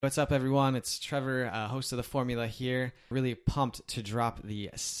What's up, everyone? It's Trevor, host of The Formula here. Really pumped to drop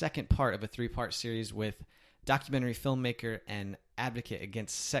the second part of a three-part series with documentary filmmaker and advocate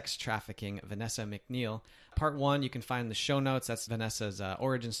against sex trafficking, Vanessa McNeil. Part one, you can find in the show notes. That's Vanessa's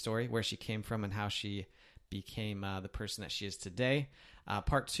origin story, where she came from and how she became the person that she is today.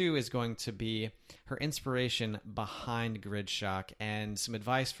 Part two is going to be her inspiration behind Grid Shock and some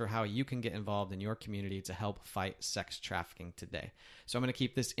advice for how you can get involved in your community to help fight sex trafficking today. So I'm going to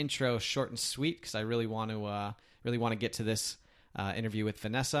keep this intro short and sweet because I really want to get to this interview with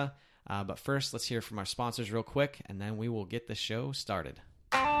Vanessa. But first, let's hear from our sponsors real quick, and then we will get the show started.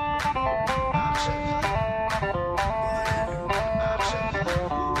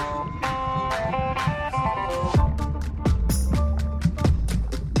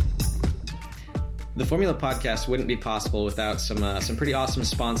 The Formula Podcast wouldn't be possible without some pretty awesome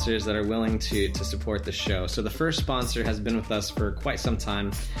sponsors that are willing to support the show. So the first sponsor has been with us for quite some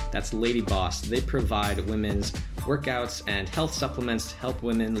time. That's Lady Boss. They provide women's workouts and health supplements to help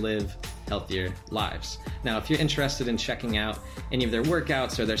women live healthier lives. Now, if you're interested in checking out any of their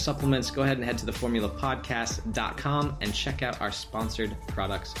workouts or their supplements, go ahead and head to theformulapodcast.com and check out our sponsored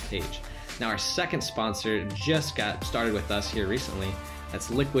products page. Now, our second sponsor just got started with us here recently. That's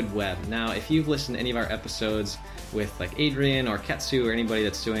Liquid Web. Now, if you've listened to any of our episodes with like Adrian or Ketsu or anybody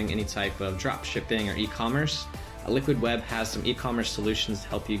that's doing any type of drop shipping or e-commerce, Liquid Web has some e-commerce solutions to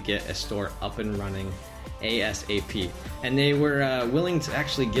help you get a store up and running ASAP. And they were willing to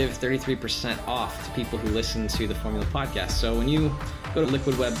actually give 33% off to people who listen to the Formula Podcast. So when you go to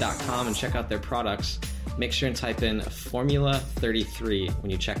liquidweb.com and check out their products, make sure and type in Formula 33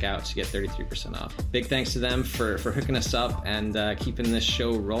 when you check out to get 33% off. Big thanks to them for hooking us up and keeping this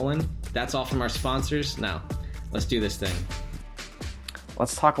show rolling. That's all from our sponsors. Now, let's do this thing.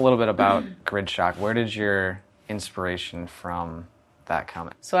 Let's talk a little bit about Grid Shock. Where did your inspiration from that come?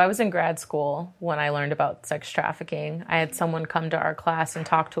 So I was in grad school when I learned about sex trafficking. I had someone come to our class and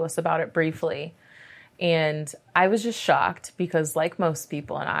talk to us about it briefly. And I was just shocked because, like most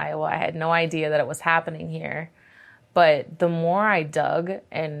people in Iowa, I had no idea that it was happening here. But the more I dug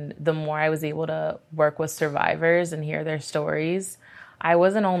and the more I was able to work with survivors and hear their stories, I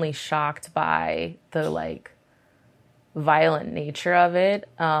wasn't only shocked by the violent nature of it.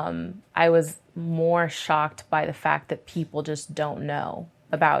 I was more shocked by the fact that people just don't know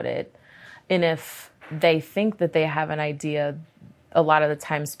about it. And if they think that they have an idea, a lot of the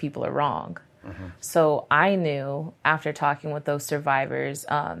times people are wrong. Mm-hmm. So I knew after talking with those survivors,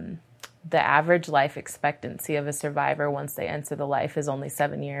 the average life expectancy of a survivor once they enter the life is only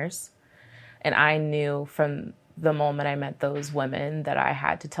 7 years. And I knew from the moment I met those women that I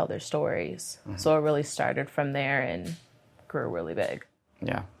had to tell their stories. Mm-hmm. So it really started from there and grew really big.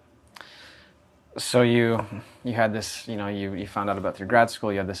 Yeah. So you had this, you found out about through grad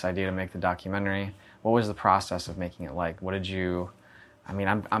school, you had this idea to make the documentary. What was the process of making it like? What did you...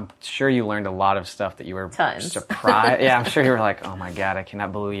 I'm sure you learned a lot of stuff that you were surprised. Yeah, I'm sure you were like, oh my God, I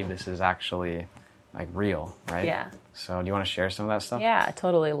cannot believe this is actually real, right? Yeah. So do you want to share some of that stuff? Yeah,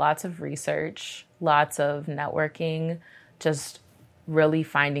 totally. Lots of research, lots of networking, just really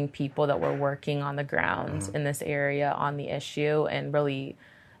finding people that were working on the ground in this area on the issue and really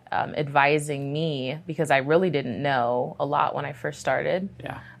advising me because I really didn't know a lot when I first started.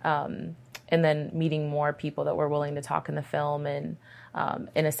 Yeah. And then meeting more people that were willing to talk in the film and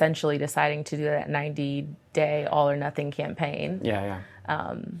essentially deciding to do that 90-day all or nothing campaign. Yeah.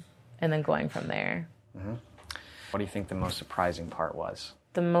 And then going from there. Mm-hmm. What do you think the most surprising part was?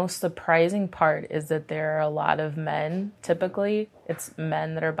 The most surprising part is that there are a lot of men, typically, it's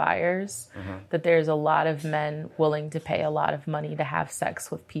men that are buyers, that there's a lot of men willing to pay a lot of money to have sex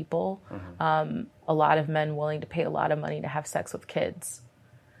with people, a lot of men willing to pay a lot of money to have sex with kids.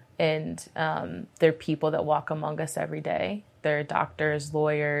 And they're people that walk among us every day. They're doctors,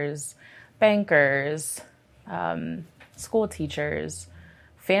 lawyers, bankers, school teachers,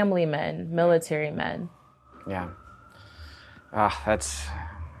 family men, military men. Yeah.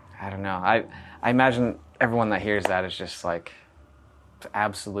 I don't know. I imagine everyone that hears that is just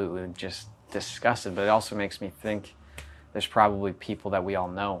absolutely just disgusted, but it also makes me think there's probably people that we all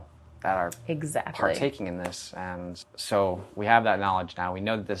know that are partaking in this. And so we have that knowledge now. We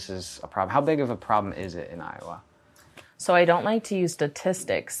know that this is a problem. How big of a problem is it in Iowa? So I don't like to use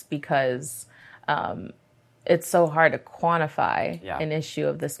statistics because it's so hard to quantify an issue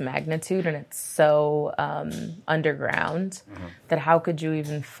of this magnitude, and it's so underground that how could you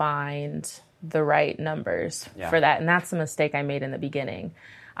even find the right numbers for that? And that's the mistake I made in the beginning.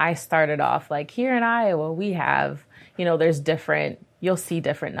 I started off here in Iowa, we have, you'll see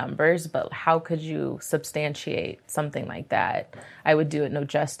different numbers, but how could you substantiate something like that? I would do it no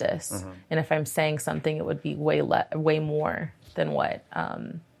justice. Mm-hmm. And if I'm saying something, it would be way more than what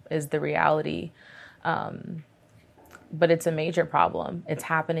is the reality. But it's a major problem. It's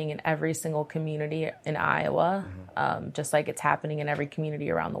happening in every single community in Iowa, just like it's happening in every community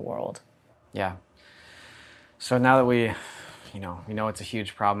around the world. Yeah. So now that we know it's a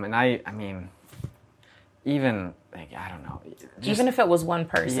huge problem, and I mean, even, like, I don't know. Even if it was one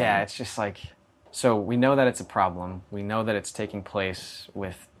person. Yeah, it's just like, so we know that it's a problem. We know that it's taking place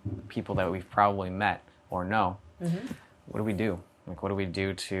with people that we've probably met or know. Mm-hmm. What do we do? Like, what do we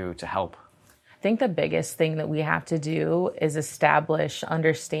do to help? I think the biggest thing that we have to do is establish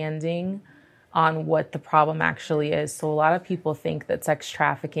understanding on what the problem actually is. So a lot of people think that sex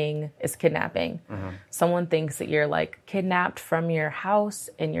trafficking is kidnapping. Mm-hmm. Someone thinks that you're like kidnapped from your house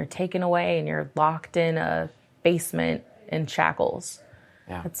and you're taken away and you're locked in a basement in shackles.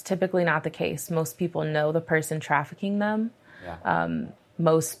 Yeah. That's typically not the case. Most people know the person trafficking them. Yeah.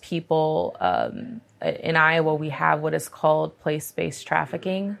 Most people in Iowa, we have what is called place-based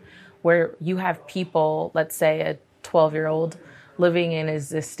trafficking, where you have people, let's say a 12-year-old, living and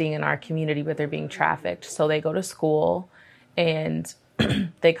existing in our community, but they're being trafficked. So they go to school and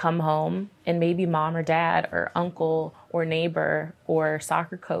they come home and maybe mom or dad or uncle or neighbor or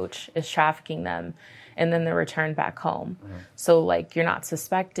soccer coach is trafficking them, and then they're returned back home. Mm-hmm. So like you're not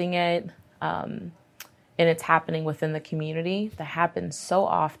suspecting it, and it's happening within the community. That happens so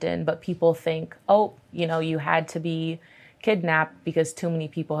often, but people think, oh, you had to be kidnapped because too many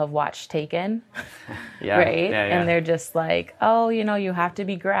people have watched Taken, yeah, right? Yeah, yeah. And they're just like, oh, you have to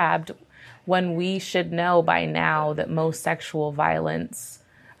be grabbed, when we should know by now that most sexual violence,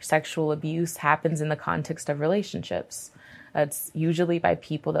 sexual abuse happens in the context of relationships. It's usually by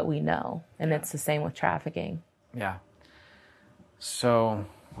people that we know, and it's the same with trafficking. Yeah. So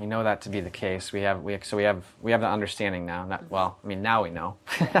we know that to be the case. We have the understanding now. Now we know.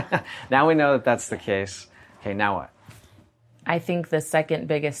 Now we know that that's the case. Okay, now what? I think the second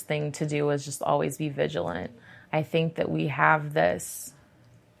biggest thing to do is just always be vigilant. I think that we have this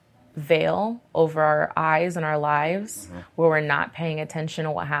veil over our eyes and our lives, mm-hmm. where we're not paying attention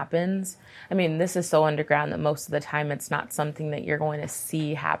to what happens. I mean, this is so underground that most of the time it's not something that you're going to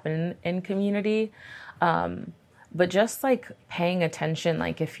see happen in community. But just like paying attention,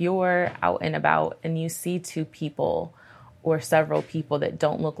 like if you're out and about and you see two people or several people that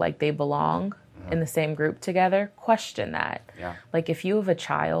don't look like they belong in the same group together, question that. Yeah. Like if you have a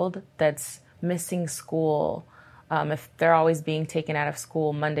child that's missing school, if they're always being taken out of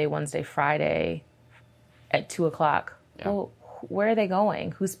school Monday, Wednesday, Friday at 2:00, yeah. Well, where are they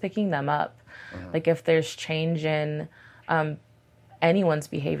going? Who's picking them up? Mm-hmm. Like if there's change in anyone's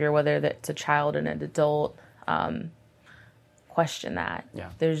behavior, whether it's a child and an adult, question that.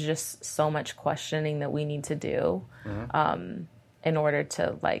 Yeah. There's just so much questioning that we need to do, mm-hmm. In order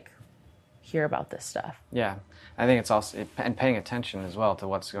to hear about this stuff. Yeah, I think it's also and paying attention as well to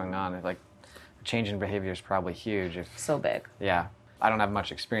what's going on. Like, change in behavior is probably huge. So big. Yeah, I don't have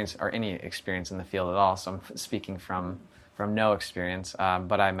much experience or any experience in the field at all, so I'm speaking from no experience.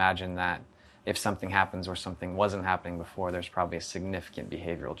 But I imagine that if something happens or something wasn't happening before, there's probably a significant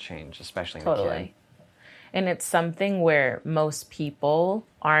behavioral change, especially in the kid. And it's something where most people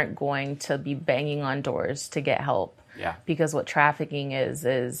aren't going to be banging on doors to get help. Yeah. Because what trafficking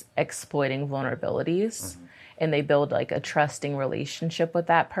is exploiting vulnerabilities, mm-hmm. and they build a trusting relationship with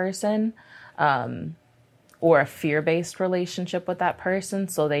that person, or a fear-based relationship with that person,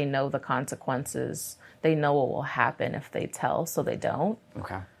 so they know the consequences. They know what will happen if they tell, so they don't.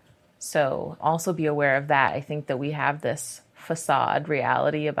 Okay. So also be aware of that. I think that we have this facade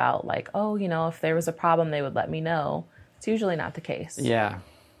reality about if there was a problem, they would let me know. It's usually not the case. Yeah.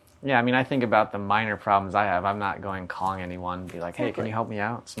 Yeah, I mean, I think about the minor problems I have. I'm not going calling anyone and be like, hey, can you help me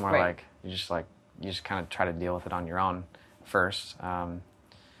out? It's more right. You just kind of try to deal with it on your own first.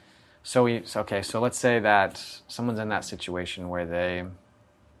 So let's say that someone's in that situation where they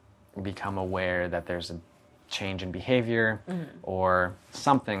become aware that there's a change in behavior, mm-hmm. or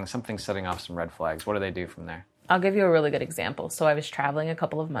something setting off some red flags. What do they do from there? I'll give you a really good example. So I was traveling a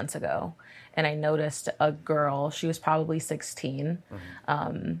couple of months ago, and I noticed a girl, she was probably 16,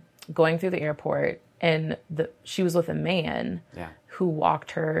 mm-hmm. Going through the airport, and she was with a man, yeah. who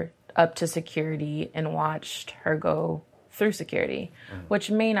walked her up to security and watched her go through security, mm-hmm.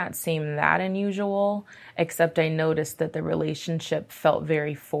 which may not seem that unusual, except I noticed that the relationship felt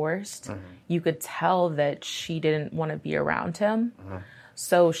very forced. Mm-hmm. You could tell that she didn't want to be around him, mm-hmm.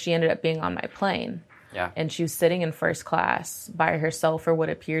 so she ended up being on my plane. Yeah. And she was sitting in first class by herself, or what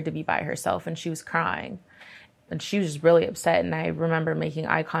appeared to be by herself, and she was crying. And she was really upset. And I remember making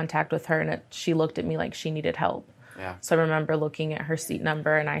eye contact with her, and she looked at me like she needed help. Yeah. So I remember looking at her seat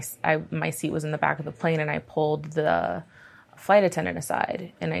number, and my seat was in the back of the plane, and I pulled the flight attendant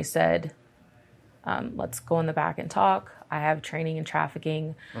aside, and I said, let's go in the back and talk. I have training in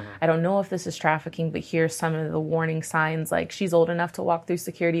trafficking. I don't know if this is trafficking, but here's some of the warning signs. Like, she's old enough to walk through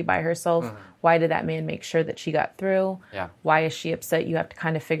security by herself. Why did that man make sure that she got through? Yeah. Why is she upset? You have to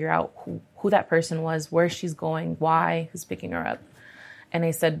kind of figure out who that person was, where she's going, why, who's picking her up. And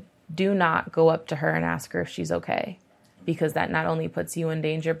I said, do not go up to her and ask her if she's okay, because that not only puts you in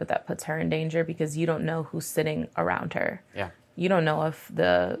danger, but that puts her in danger, because you don't know who's sitting around her. Yeah. You don't know if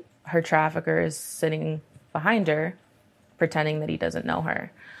her trafficker is sitting behind her pretending that he doesn't know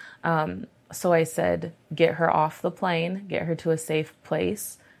her. So I said, get her off the plane, get her to a safe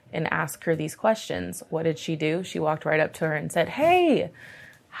place, and ask her these questions. What did she do? She walked right up to her and said, hey,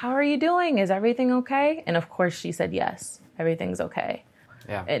 how are you doing? Is everything okay? And of course she said, yes, everything's okay.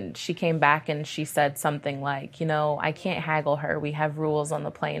 Yeah. And she came back and she said something like, I can't haggle her. We have rules on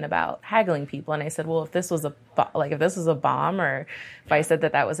the plane about haggling people. And I said, well, if this was a bomb, or if I said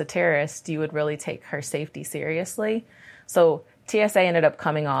that was a terrorist, you would really take her safety seriously. So TSA ended up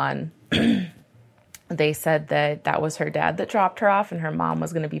coming on. They said that was her dad that dropped her off, and her mom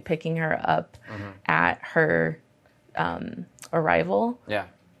was going to be picking her up at her arrival. Yeah.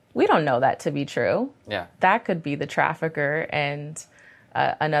 We don't know that to be true. Yeah. That could be the trafficker and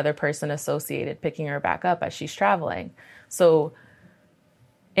another person associated picking her back up as she's traveling. So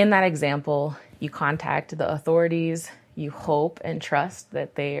in that example, you contact the authorities, you hope and trust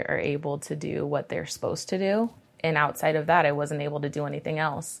that they are able to do what they're supposed to do. And outside of that, I wasn't able to do anything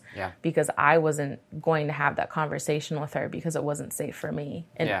else, because I wasn't going to have that conversation with her, because it wasn't safe for me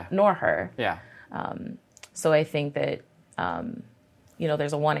nor her. Yeah. So I think that,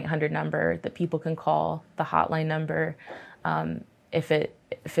 there's a 1-800 number that people can call, the hotline number. If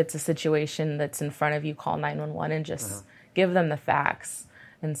it's a situation that's in front of you, call 911 and just give them the facts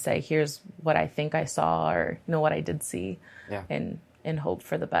and say, here's what I think I saw, or what I did see, and hope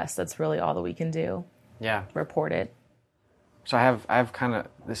for the best. That's really all that we can do. Yeah. Report it. So I have kind of,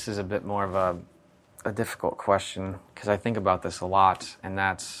 this is a bit more of a difficult question, because I think about this a lot, and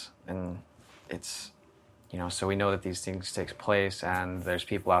it's, so we know that these things take place, and there's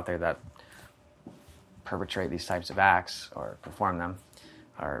people out there that perpetrate these types of acts, or perform them,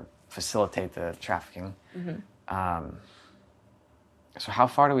 or facilitate the trafficking. So how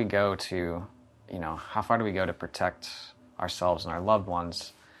far do we go to protect ourselves and our loved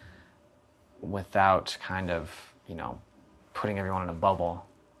ones without kind of, putting everyone in a bubble?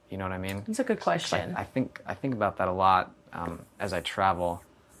 You know what I mean? It's a good question. I think about that a lot as I travel,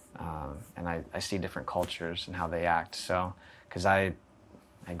 and I see different cultures and how they act. So, because I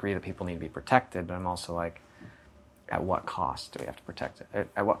agree that people need to be protected, but I'm also like, at what cost do we have to protect it?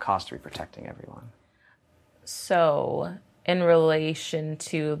 At what cost are we protecting everyone? So, in relation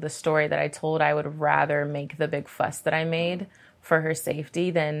to the story that I told, I would rather make the big fuss that I made for her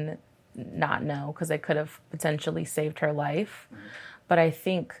safety than not know, because I could have potentially saved her life. But I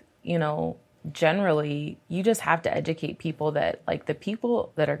think, generally, you just have to educate people that, like, the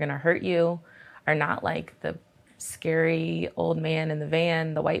people that are going to hurt you are not like the scary old man in the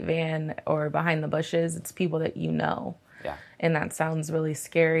van, the white van, or behind the bushes. It's people that you know. Yeah. And that sounds really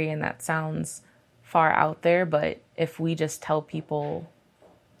scary, and that sounds far out there. But if we just tell people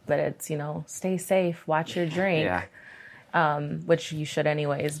that it's, stay safe, watch your drink, which you should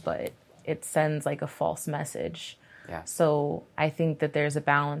anyways, but it sends like a false message. Yeah. So I think that there's a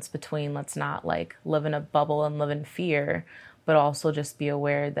balance between, let's not like live in a bubble and live in fear, but also just be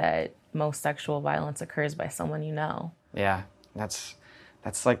aware that most sexual violence occurs by someone you know. Yeah, that's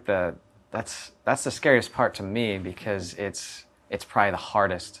the scariest part to me, because it's probably the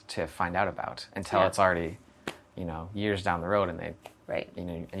hardest to find out about until it's already, years down the road, and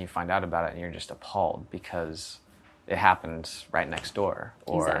and you find out about it, and you're just appalled because it happened right next door,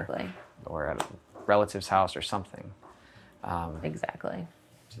 or at a relative's house or something. Exactly.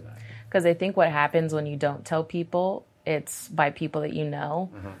 Because I think what happens when you don't tell people, it's by people that you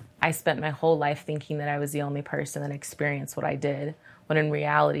know. I spent my whole life thinking that I was the only person that experienced what I did, when in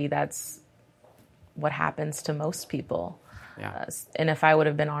reality, that's what happens to most people. Yeah. And if I would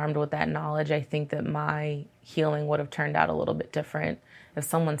have been armed with that knowledge, I think that my healing would have turned out a little bit different. If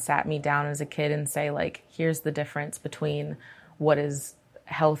someone sat me down as a kid and say, like, here's the difference between what is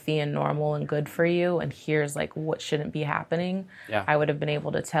healthy and normal and good for you, and here's like what shouldn't be happening, I would have been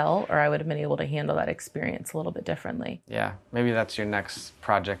able to tell, or I would have been able to handle that experience a little bit differently. Yeah, maybe that's your next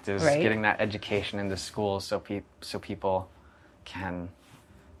project, is getting that education into schools, so people can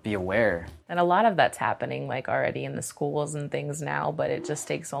be aware. And a lot of that's happening like already in the schools and things now, but it just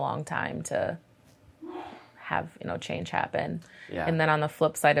takes a long time to have, change happen. Yeah. And then on the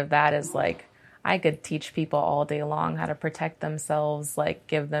flip side of that is like, I could teach people all day long how to protect themselves, like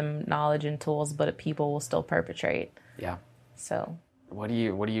give them knowledge and tools, but people will still perpetrate. Yeah. So what do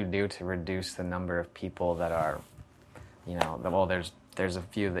you do to reduce the number of people that are, well, there's a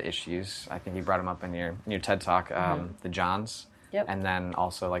few of the issues. I think you brought them up in your TED Talk, the Johns. Yep. And then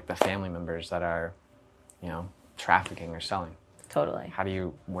also like the family members that are, trafficking or selling. Totally. How do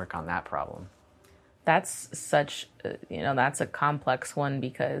you work on that problem? That's such, that's a complex one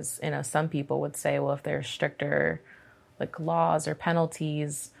because, some people would say, well, if there's stricter like laws or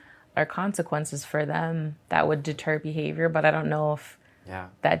penalties or consequences for them, that would deter behavior. But I don't know if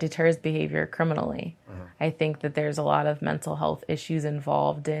that deters behavior criminally. Mm-hmm. I think that there's a lot of mental health issues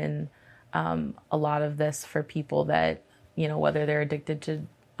involved in a lot of this for people that, whether they're addicted to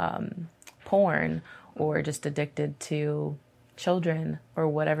porn or just addicted to children or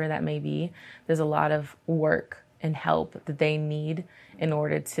whatever that may be. There's a lot of work and help that they need in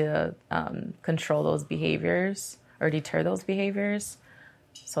order to control those behaviors or deter those behaviors.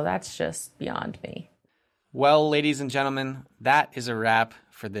 So that's just beyond me. Well, ladies and gentlemen, that is a wrap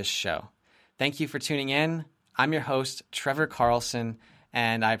for this show. Thank you for tuning in. I'm your host, Trevor Carlson,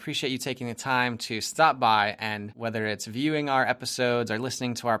 and I appreciate you taking the time to stop by, and whether it's viewing our episodes or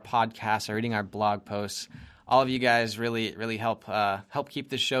listening to our podcasts or reading our blog posts, all of you guys really help keep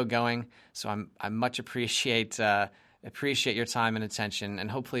this show going. So I much appreciate your time and attention, and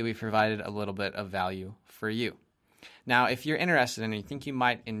hopefully we provided a little bit of value for you. Now, if you're interested and you think you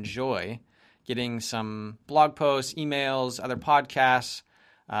might enjoy getting some blog posts, emails, other podcasts,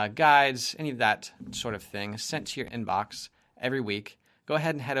 guides, any of that sort of thing sent to your inbox every week, go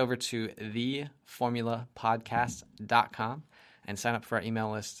ahead and head over to theformulapodcast.com and sign up for our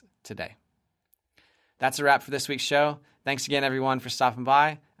email list today. That's a wrap for this week's show. Thanks again, everyone, for stopping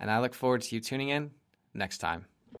by, and I look forward to you tuning in next time.